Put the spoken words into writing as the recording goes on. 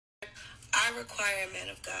I require a man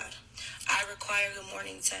of God. I require good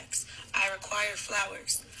morning text. I require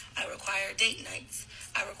flowers. I require date nights.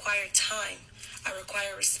 I require time. I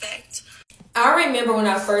require respect. I remember when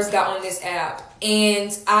I first got on this app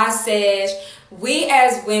and I said we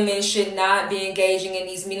as women should not be engaging in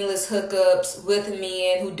these meaningless hookups with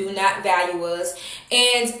men who do not value us.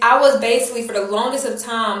 And I was basically for the longest of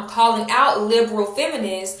time calling out liberal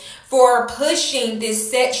feminists for pushing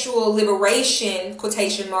this sexual liberation,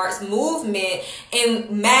 quotation marks, movement and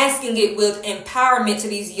masking it with empowerment to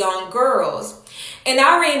these young girls. And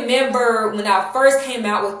I remember when I first came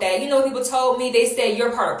out with that, you know, people told me, they said,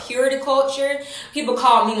 you're part of purity culture. People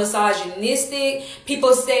called me misogynistic.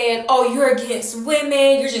 People said, oh, you're against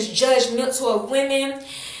women. You're just judgmental of women.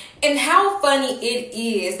 And how funny it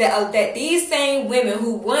is that these same women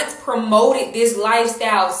who once promoted this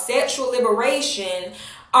lifestyle of sexual liberation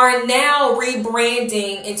are now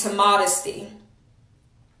rebranding into modesty.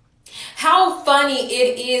 How funny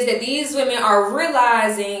it is that these women are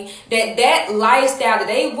realizing that that lifestyle that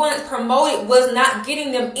they once promoted was not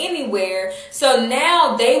getting them anywhere. So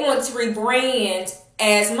now they want to rebrand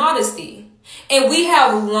as modesty. And we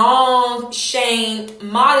have long shamed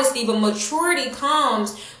modesty, but maturity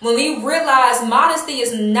comes when we realize modesty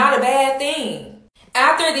is not a bad thing.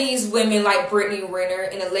 After these women like Brittany Renner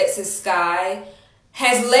and Alexis Sky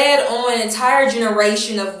has led on an entire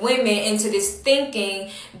generation of women into this thinking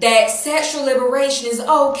that sexual liberation is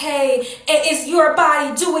okay and it's your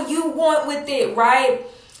body, do what you want with it, right?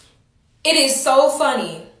 It is so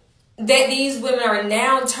funny that these women are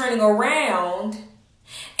now turning around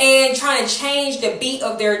and trying to change the beat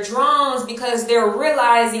of their drums because they're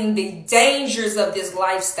realizing the dangers of this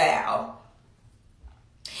lifestyle.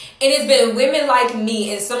 And it's been women like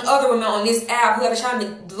me and some other women on this app who have been trying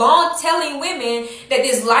to long telling women that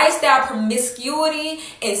this lifestyle promiscuity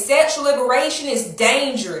and sexual liberation is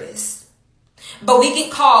dangerous. But we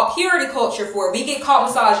get called purity culture for it. We get called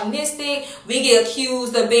misogynistic. We get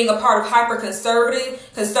accused of being a part of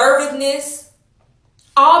conservativeness.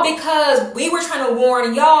 All because we were trying to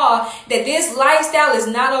warn y'all that this lifestyle is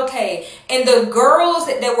not okay. And the girls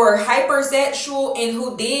that were hypersexual and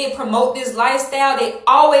who did promote this lifestyle, they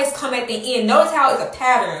always come at the end. Notice how it's a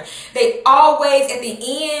pattern. They always, at the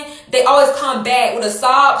end, they always come back with a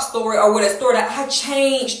sob story or with a story that I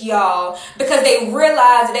changed, y'all. Because they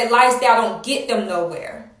realize that lifestyle don't get them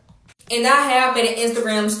nowhere. And I have made an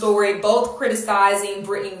Instagram story both criticizing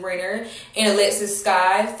Brittany Renner and Alexis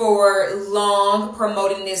Sky for long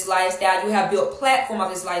promoting this lifestyle. You have built platform of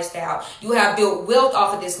this lifestyle. You have built wealth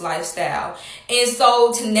off of this lifestyle. And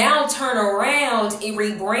so to now turn around and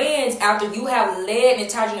rebrand after you have led an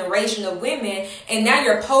entire generation of women and now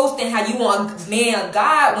you're posting how you want a man of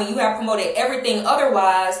God when you have promoted everything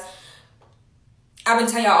otherwise, I've been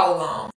telling y'all all along.